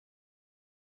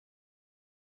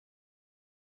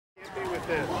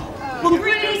Well,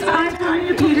 greetings, I'm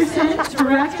Tanya Peterson,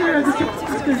 Director of the San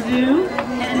Francisco Zoo,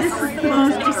 and this is the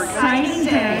most exciting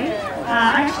day.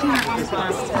 I actually have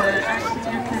goosebumps to actually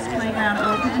get this playground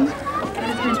open. It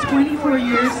has been 24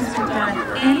 years since we've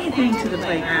done anything to the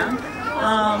playground.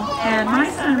 And my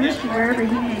son Richie, wherever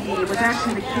he may be, was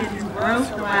actually the kid who broke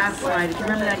the last slide. If you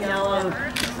remember that yellow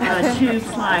tube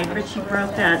slide, Richie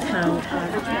broke that, so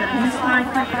Richie got a new slide.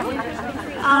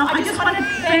 I just want to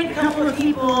thank a couple of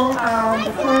people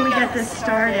before we get this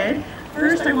started.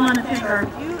 First, I want to thank our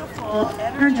beautiful,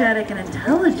 energetic, and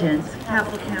intelligent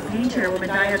capital campaign chairwoman,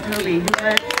 Dianne Taube, who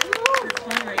led this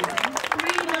fundraising.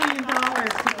 $3 million to build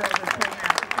this program,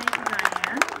 so thank you,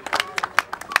 Dianne.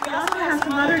 We also have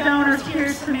some other donors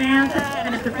here, Samantha,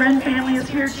 and if the Friend family is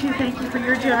here too, thank you for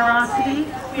your generosity.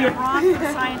 We have Ron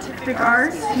from Scientific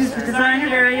Arts, who's the designer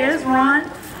areas. Ron,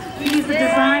 he's the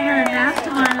designer and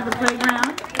mastermind of the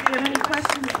playground. If you have any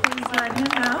questions, please let him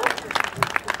know.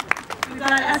 We've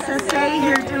got SSA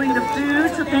here doing the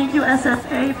food, so thank you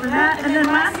SSA for that. And then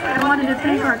lastly, I wanted to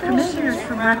thank our commissioners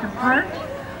from Rec and Park.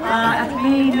 As you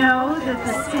may know, that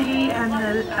the city and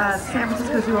the San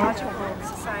Francisco Zoological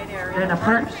Society are in a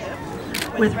partnership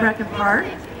with Rec and Park.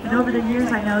 And over the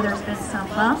years, I know there's been some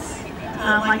bumps,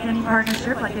 like any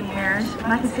partnership, like any marriage.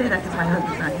 And I can say that because my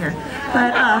husband's not here.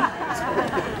 But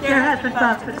there has been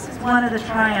bumps, but this is one of the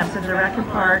triumphs of the Rec and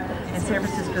Park and San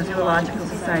Francisco Zoological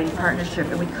Society partnership.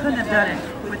 And we couldn't have done it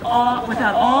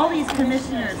without all these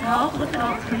commissioners' help. Look at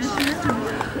all the commissioners.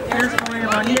 There's Gloria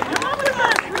Bonita. Come on with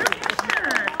us. We're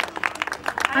commissioners.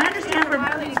 I understand we're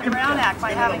violating the Brown Act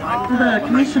by having all the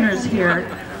commissioners here.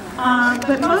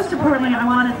 But most importantly, I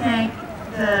want to thank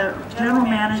the general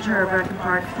manager of Rec and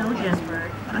Park, Phil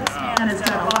Ginsberg. This man has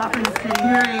done a lot for the city.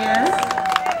 Here he is.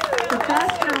 The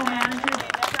best general manager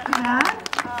we had.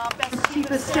 The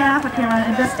chief of staff, I can't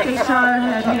remember, best HR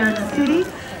head here in the city.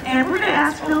 And we're going to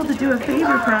ask Phil to do a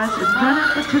favor for us, is run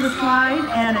up to the slide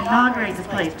and inaugurate this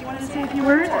place. Do you want to say a few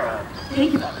words?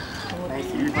 Thank you.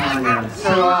 Thank you, Tanya.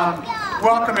 So,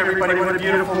 welcome everybody. What a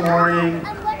beautiful morning.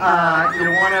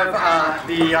 One of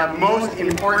the most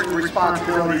important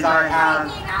responsibilities I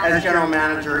have as general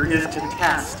manager is to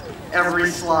test every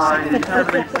slide and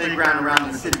every playground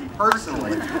around the city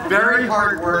personally. Very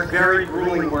hard work, very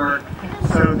grueling work.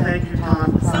 So thank you,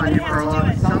 Tom, Tanya, for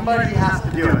allowing. Somebody has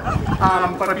to do it.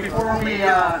 But before we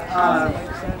kick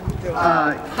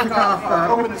off,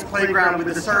 open this playground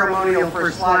with the ceremonial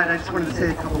first slide, I just wanted to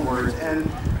say a couple words. And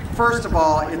first of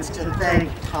all, it's to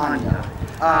thank Tanya.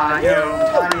 Tanya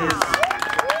is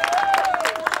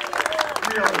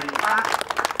really,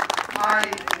 I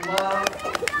love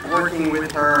working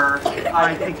with her.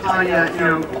 I think, Tanya,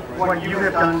 what you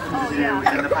have done for the zoo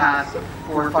in the past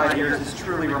 4 or 5 years is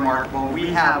truly remarkable. We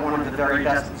have one of the very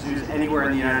best zoos anywhere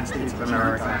in the United States of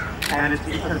America. And it's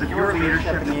because of your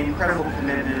leadership and the incredible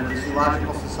commitment of the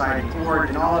Zoological Society board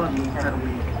and all of the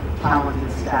incredibly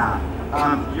talented staff.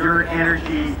 Your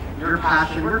energy, your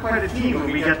passion, we're quite a team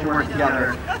when we get to work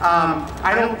together.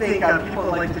 I don't think people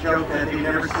like to joke that they've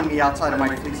never seen me outside of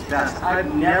my fleece vest.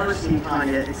 I've never seen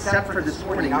Tanya, except for this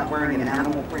morning, not wearing an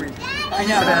animal print. I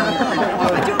know.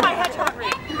 I'm doing my hedgehog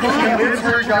read. She lives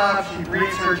her job, she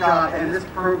breathes her job, and this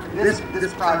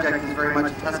project is very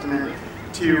much a testament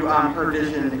to her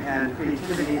vision and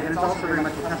creativity, and it's also very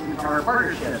much a testament to our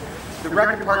partnership. The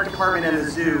Rec and Park Department and the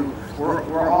zoo, we're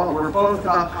both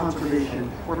about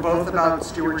conservation, we're both about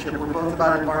stewardship, we're both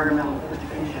about environmental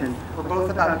education, we're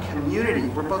both about community,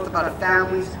 we're both about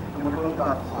families, and we're both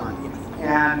about fun.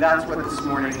 And that's what this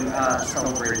morning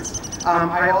celebrates.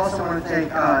 I also want to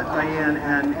thank Dianne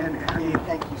and I mean,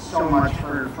 thank you so much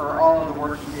for all of the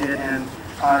work you did and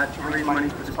to raise money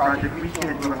for this project. We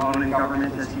can't do it alone in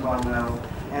government, as you well know.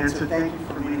 And so thank you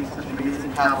for leading such an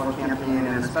amazing capital campaign,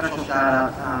 and a special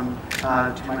shout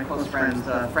out to my close friends,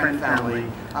 Friend family,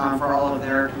 for all of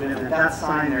their commitment. That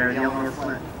sign there, the Elinor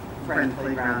Friend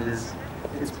Playground, it's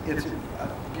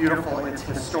beautiful, it's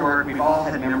historic. We've all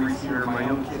had memories here. My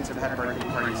own kids have had birthday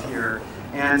parties here.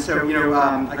 And so,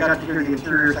 I got to hear the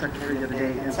Interior Secretary the other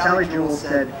day, and Sally Jewell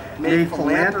said, "May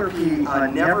philanthropy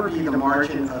never be the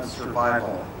margin of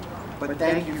survival, but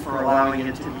thank you for allowing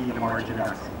it to be the margin of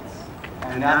excellence."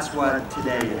 And that's what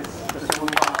today is. The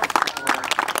philanthropic support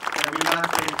that we have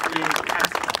to create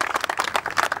excellence.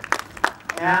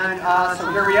 And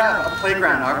so here we have a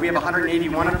playground. We have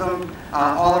 181 of them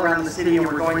all around the city, and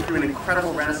we're going through an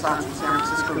incredible renaissance in San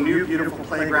Francisco. New, beautiful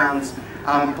playgrounds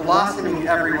blossoming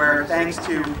everywhere, thanks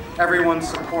to everyone's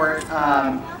support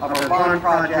of our bond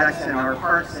projects and our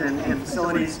parks and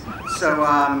facilities. So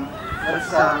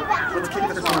let's kick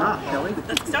this one off, shall we?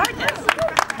 Let's start this.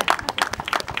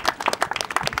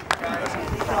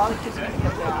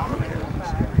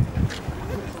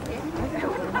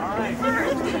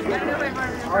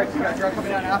 are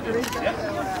coming down after me?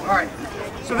 Yeah. All right.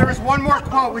 So there was one more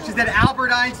quote, which is that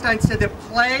Albert Einstein said that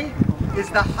play is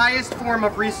the highest form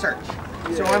of research.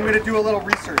 So I'm going to do a little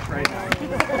research right now.